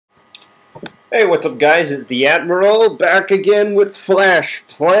Hey, what's up guys, it's the Admiral, back again with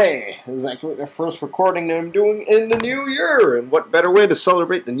Flashplay. This is actually the first recording that I'm doing in the new year, and what better way to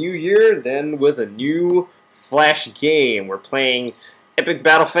celebrate the new year than with a new Flash game. We're playing Epic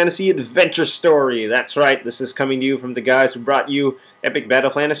Battle Fantasy Adventure Story. That's right, this is coming to you from the guys who brought you Epic Battle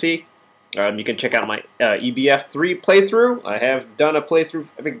Fantasy. You can check out my EBF 3 playthrough. I have done a playthrough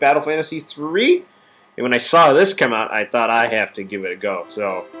of Epic Battle Fantasy 3, and when I saw this come out, I thought I have to give it a go,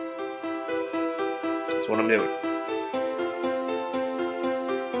 so that's what I'm doing.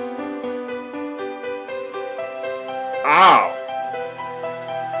 Ow!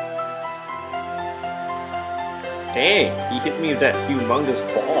 Dang, he hit me with that humongous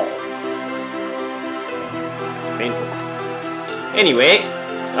ball. It's painful. Anyway,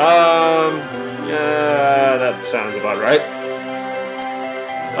 that sounds about right.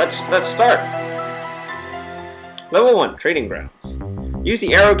 Let's start. Level 1, Trading Grounds. Use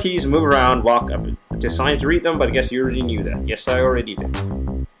the arrow keys to move around, walk up to signs to read them, but I guess you already knew that. Yes, I already did.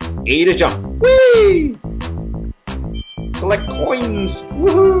 A to jump. Whee! Collect coins.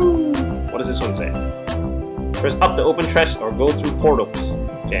 Woohoo! What does this one say? Press up to open chests or go through portals.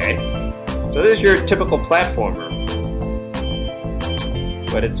 Okay. So this is your typical platformer.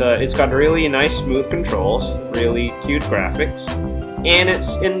 But it's got really nice smooth controls, really cute graphics. And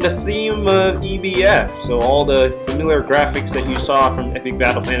it's in the theme of EBF, so all the familiar graphics that you saw from Epic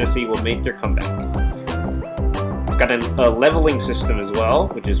Battle Fantasy will make their comeback. It's got a leveling system as well,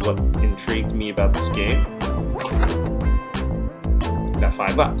 which is what intrigued me about this game. Got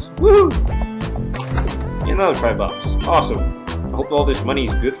 $5. Woohoo! Another $5. Awesome. I hope all this money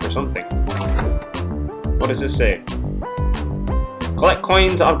is good for something. What does this say? Collect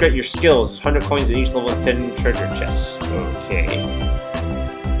coins to upgrade your skills. There's 100 coins in each level of 10 treasure chests. Okay.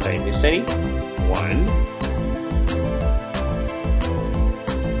 Did I miss any? 1.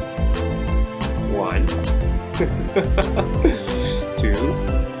 1. 2.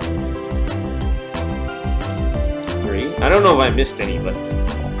 3. I don't know if I missed any, but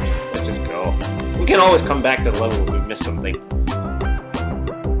let's just go. We can always come back to the level if we missed something.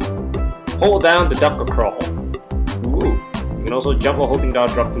 Hold down to duck or crawl. Ooh. You can also jump while holding down,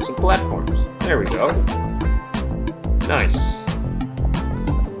 drop through some platforms. There we go. Nice.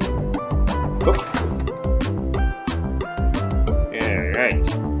 Oh. Alright.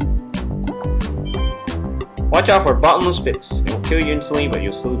 Watch out for bottomless pits. It will kill you instantly, but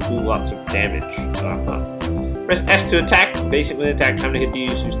you'll still do lots of damage. Press S to attack. Basic with attack. Time to hit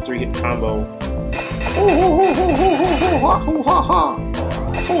these. Use 3-hit combo.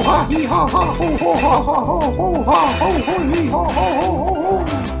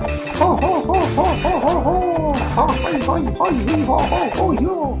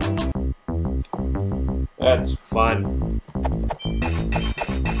 That's fun.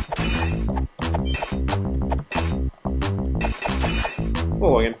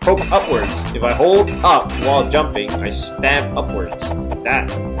 Oh, I can poke upwards. If I hold up while jumping, I stab upwards. Like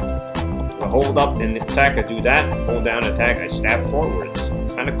that. If I hold up and attack, I do that. Hold down and attack, I stab forwards.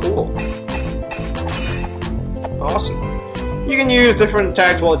 Kinda cool. Awesome. You can use different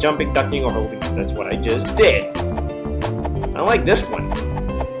attacks while jumping, ducking, or holding. That's what I just did. I like this one.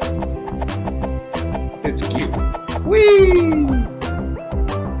 It's cute. Whee!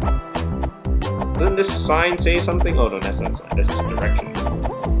 Doesn't this sign say something? Oh no, that's not a sign. That's just directions.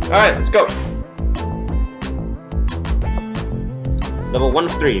 Alright, let's go. Level 1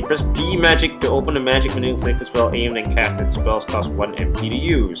 of 3. Press D magic to open the magic menu, click the spell, aim, and cast it. Spells cost 1 MP to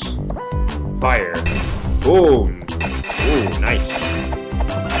use. Fire. Boom. Ooh, nice.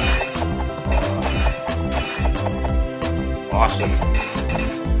 Awesome.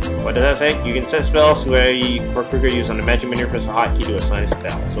 What does that say? You can set spells where you for quicker use on the magic menu, press a hotkey to assign a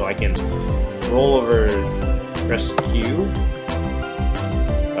spell. So I can roll over, press Q.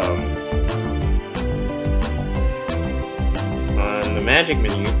 On the magic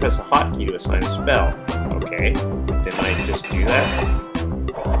menu, press a hotkey to assign a spell. Okay. Didn't I just do that?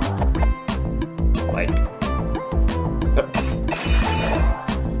 Like.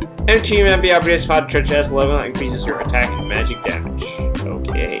 Every team member upgrades 5 treasure chests level that increases your attack and magic damage.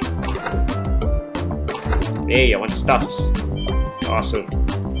 Okay. Hey, I want stuffs. Awesome.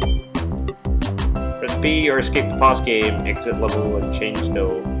 Press B or escape the pause game, exit level, and change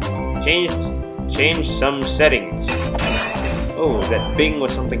some settings. Oh, that bing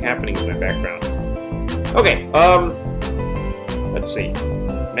was something happening in my background. Okay, let's see.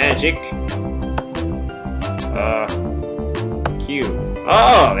 Magic. Q.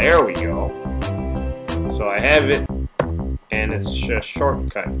 Oh, there we go. So I have it, and it's a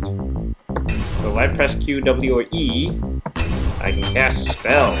shortcut. So if I press Q, W, or E, I I can cast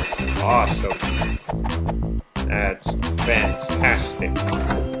spells. Awesome. That's fantastic.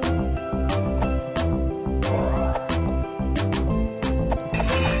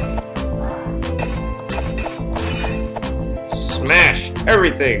 Smash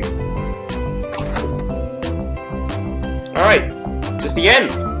everything. Alright, just the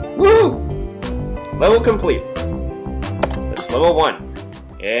end. Woo! Level complete. That's level 1.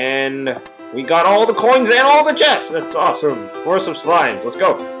 And we got all the coins and all the chests. That's awesome. Force of slimes. Let's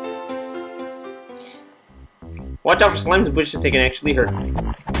go. Watch out for slimes and bushes. They can actually hurt me.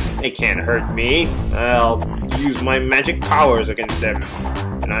 They can't hurt me. I'll use my magic powers against them.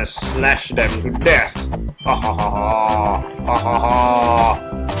 And I slash them to death. Ha ha ha ha. Ha ha ha.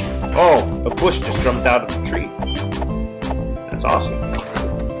 Oh, a bush just jumped out of the tree. That's awesome.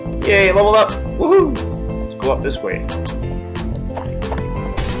 Yay, leveled up. Woohoo! Let's go up this way.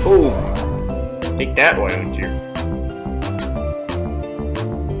 Boom. Take that, why don't you?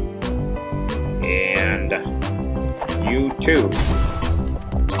 And you too.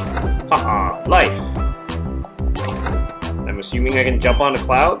 Haha, life. I'm assuming I can jump on the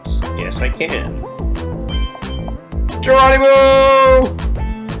clouds? Yes, I can. Geronimo!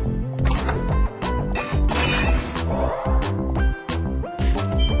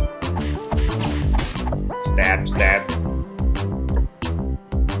 Stab, stab.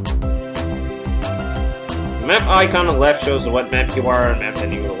 The map icon on the left shows what map you are, and map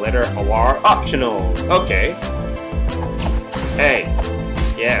ending with the letter OR optional. Okay. Hey.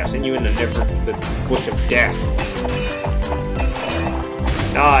 Yeah, send you in the bush of death.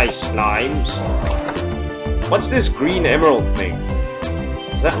 Nice, slimes. What's this green emerald thing?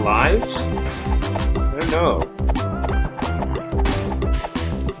 Is that lives? I don't know.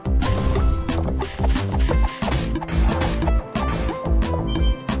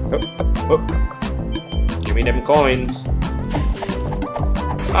 Oh, oh. Give me them coins.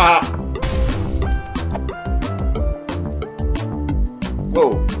 Ah!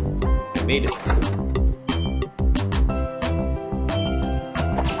 Whoa, I made it.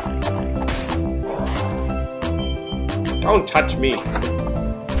 Don't touch me.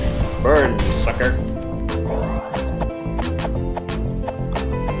 Burn, you sucker.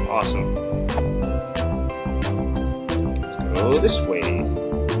 Awesome. Let's go this way.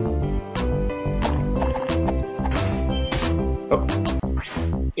 Oh.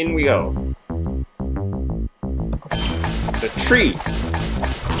 In we go. The tree.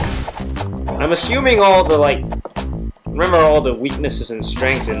 I'm assuming all the, like, remember all the weaknesses and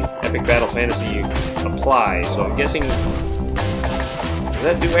strengths in Epic Battle Fantasy apply, so I'm guessing, does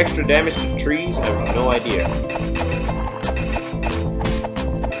that do extra damage to trees? I have no idea.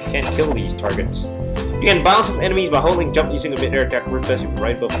 Can't kill these targets. You can bounce off enemies by holding jump using a mid-air attack word best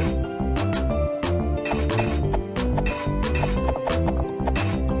right above them.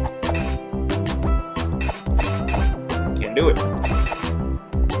 Can't do it.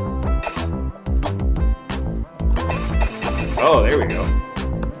 Oh, there we go.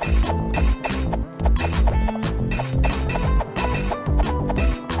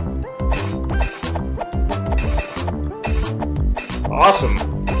 Awesome.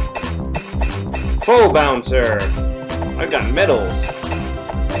 Full bouncer. I've got medals.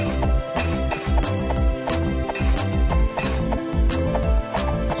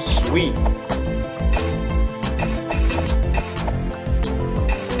 Sweet.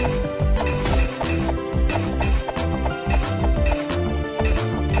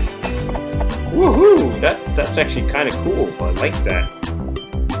 Woohoo! That's actually kind of cool. I like that.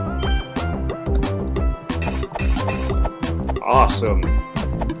 Awesome.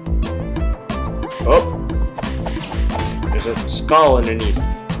 Oh! There's a skull underneath.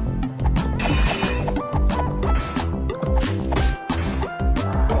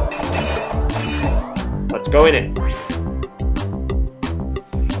 Let's go in it.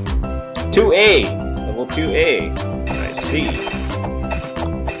 2A! Level 2A. I see.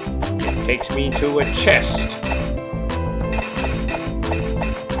 It takes me to a chest.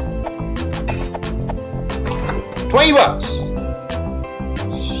 $20!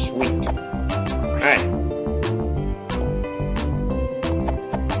 Sweet. Alright.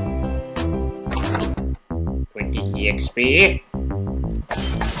 $20 EXP.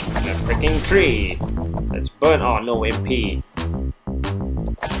 A freaking tree. Let's burn. Oh, no MP.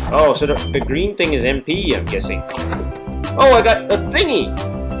 Oh, so the green thing is MP, I'm guessing. Oh, I got a thingy!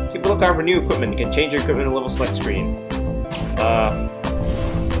 Keep a lookout for new equipment. You can change your equipment in the level select screen.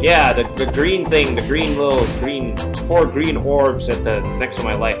 Yeah, the green thing, the green little green, 4 green orbs at the next to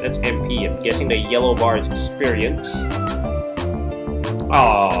my life, that's MP. I'm guessing the yellow bar is experience.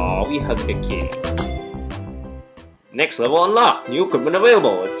 Aww, we hugged the kid. Next level unlocked. New equipment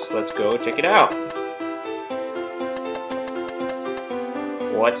available. Let's go check it out.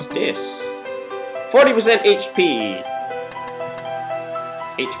 What's this? 40% HP.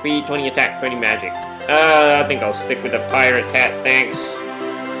 HP, 20 attack, 20 magic. I think I'll stick with the pirate hat, thanks.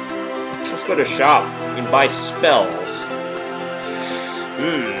 Let's go to shop and buy spells.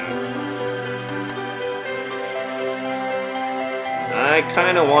 I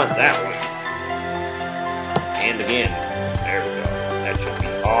kinda want that one. And again. There we go. That should be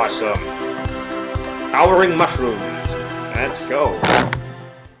awesome. Powering mushrooms. Let's go.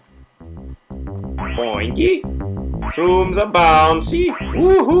 Boinky. Mushrooms are bouncy.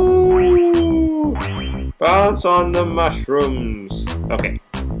 Woohoo! Bounce on the mushrooms. Okay.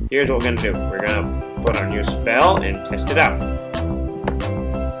 Here's what we're gonna do. We're gonna put our new spell and test it out.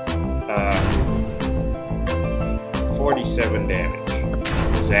 47 damage.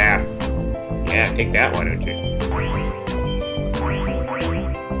 Zap. Yeah, take that, why don't you?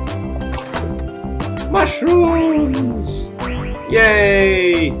 Mushrooms!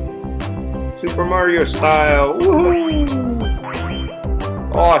 Yay! Super Mario style. Woohoo!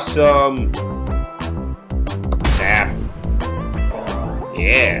 Awesome! Zap.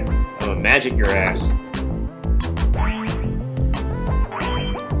 Yeah, I'm gonna magic your ass.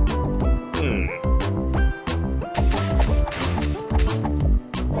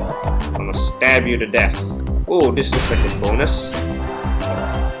 I'm gonna stab you to death. Oh, this looks like a bonus.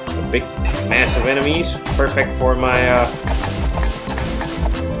 A big, massive enemies, perfect for my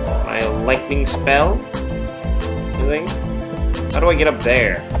my lightning spell. You think? How do I get up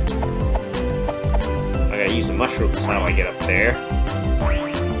there? I gotta use the mushrooms. That's how I get up there.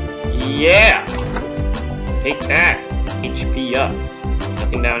 Yeah! Take that! HP up.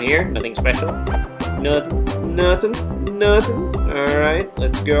 Nothing down here? Nothing special? Nothing. Alright,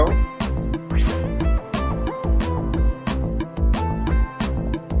 let's go.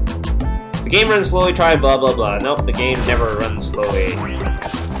 The game runs slowly, try blah blah blah. Nope, the game never runs slowly.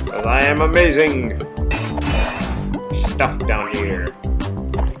 Because I am amazing! Stuff down here.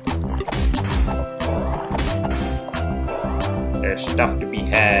 There's stuff to be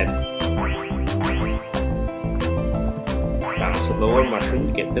had. Bounce the lower mushroom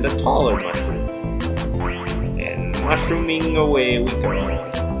to get to the taller mushroom. And mushrooming away we go.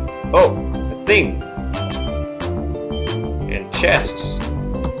 Oh, a thing! And chests.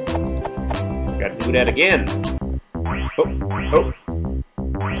 Gotta do that again.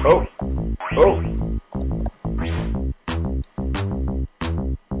 Oh.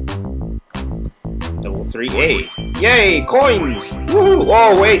 Level 3A. Yay, coins! Woohoo!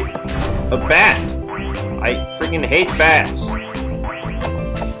 Oh, wait! A bat! I freaking hate bats!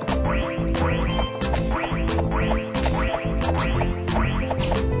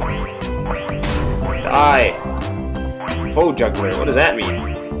 Die! Foe juggler, what does that mean?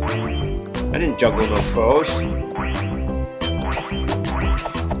 I didn't juggle no foes.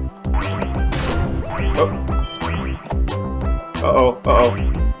 Oh. Uh-oh.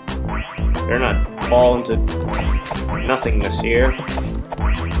 They're not falling to nothingness here.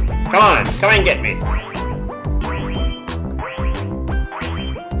 Come and get me!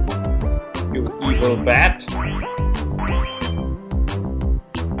 You evil bat!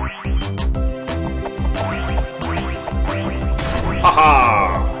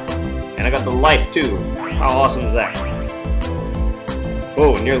 Haha! And I got the life too. How awesome is that?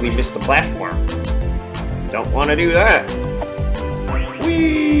 Oh, nearly missed the platform. Don't want to do that.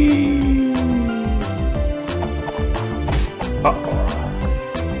 Whee!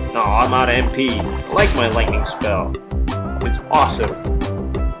 Uh-oh. No, I'm out of MP. I like my lightning spell. It's awesome.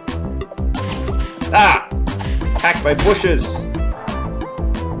 Ah! Attacked by bushes!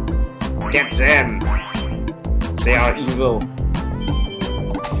 Get them! They are evil.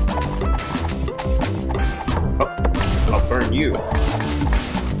 I'll burn you.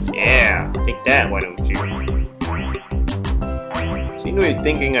 Yeah, take that, why don't you? So you know you're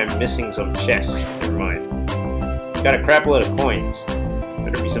thinking I'm missing some chests. Never mind. Got a crap load of coins.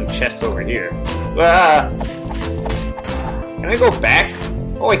 Better be some chests over here. Ah! Can I go back?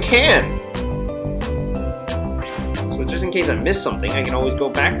 Oh, I can! So just in case I miss something, I can always go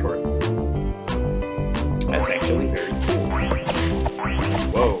back for it. That's actually very cool.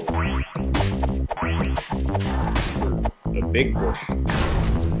 Whoa. A big bush.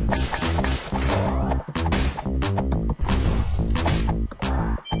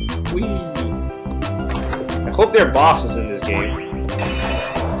 Whee! I hope there are bosses in this game.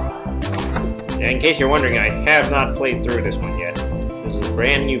 And in case you're wondering, I have not played through this one yet. This is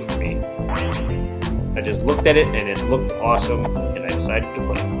brand new for me. I just looked at it and it looked awesome, and I decided to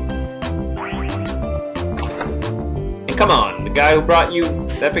play. And come on, the guy who brought you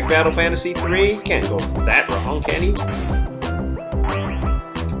Epic Battle Fantasy 3 can't go that wrong, can he?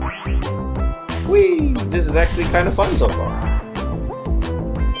 Whee! This is actually kind of fun so far.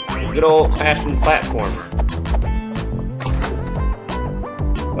 Good old-fashioned platformer.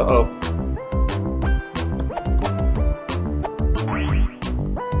 Uh-oh.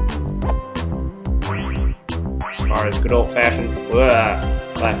 As far as good old-fashioned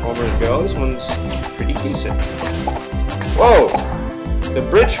platformers go, this one's pretty decent. Whoa! The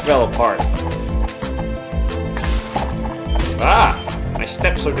bridge fell apart. Ah! My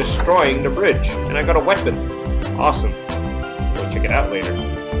steps are destroying the bridge, and I got a weapon. Awesome. Go check it out later.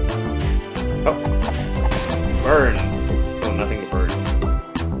 Oh. Burn. Oh, nothing to burn.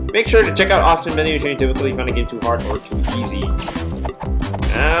 Make sure to check out option menus if you typically find a game too hard or too easy.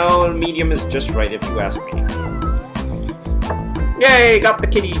 Now, medium is just right if you ask me. Yay! Got the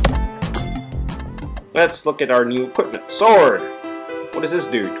kitty! Let's look at our new equipment. Sword! What does this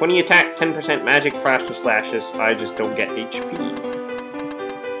do? 20 attack, 10% magic, faster slashes. I just don't get HP.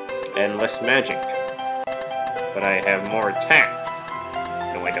 And less magic. But I have more attack.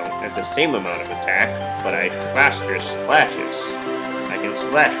 No, I don't have the same amount of attack, but I have faster slashes. I can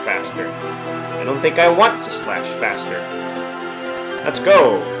slash faster. I don't think I want to slash faster. Let's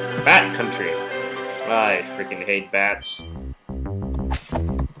go! Bat country. I freaking hate bats.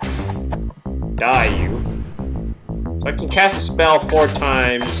 Die, you. So I can cast a spell 4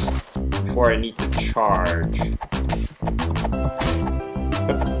 times before I need to charge.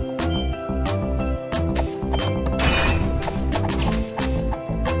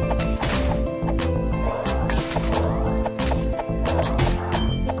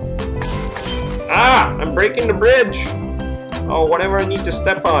 Ah! I'm breaking the bridge! Oh, whatever I need to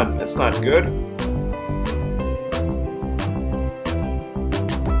step on. That's not good.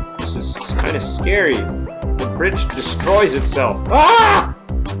 This is kind of scary. The bridge destroys itself. Ah!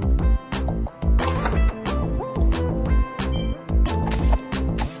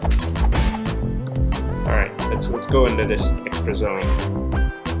 Alright, let's go into this extra zone.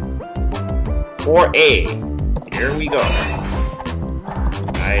 4A. Here we go.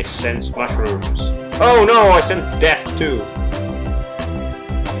 I sense mushrooms. Oh no, I sense death too.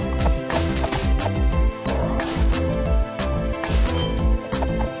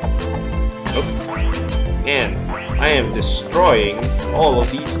 Oh. Man, I am destroying all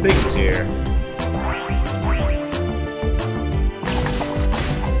of these things here.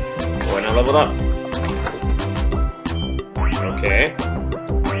 Oh, and I leveled up. Okay.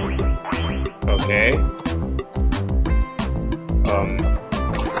 Okay.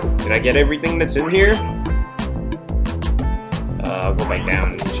 Did I get everything that's in here? I'll go back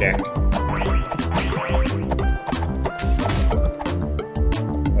down and check.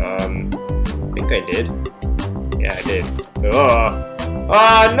 I think I did. Yeah, I did. No!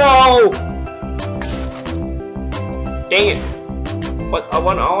 Dang it! What? I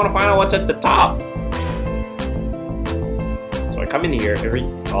want to find out what's at the top. So I come in here.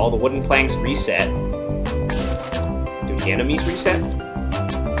 All the wooden planks reset. Do the enemies reset?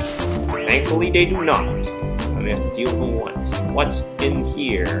 Thankfully, they do not. I'm gonna have to deal with them once. What's in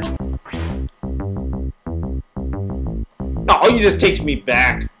here? Oh, he just takes me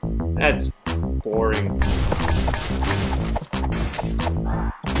back. That's boring.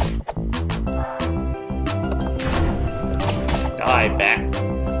 Die back.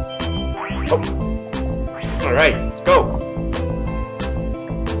 Oh. Alright, let's go.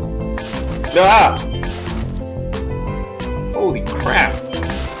 Ah! Holy crap.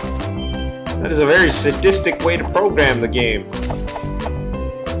 That is a very sadistic way to program the game.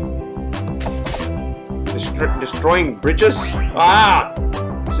 Destroying bridges? Ah!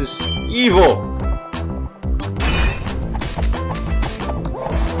 This is evil!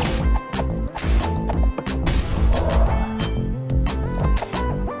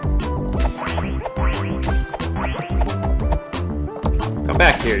 Come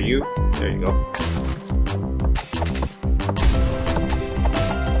back here, you. There you go.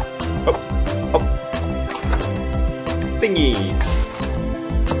 Thingy.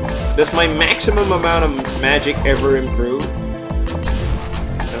 Does my maximum amount of magic ever improve?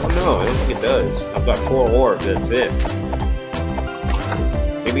 I don't know. I don't think it does. I've got 4 orbs. That's it.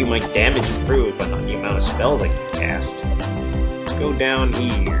 Maybe my damage improved, but not the amount of spells I can cast. Let's go down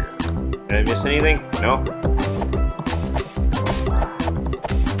here. Did I miss anything? No?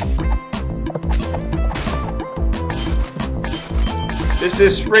 This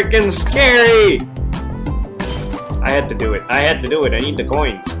is freaking scary! I had to do it. I had to do it. I need the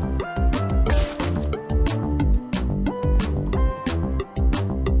coins.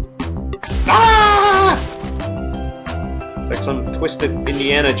 Ah! twisted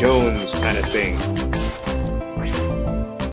Indiana Jones kind of thing.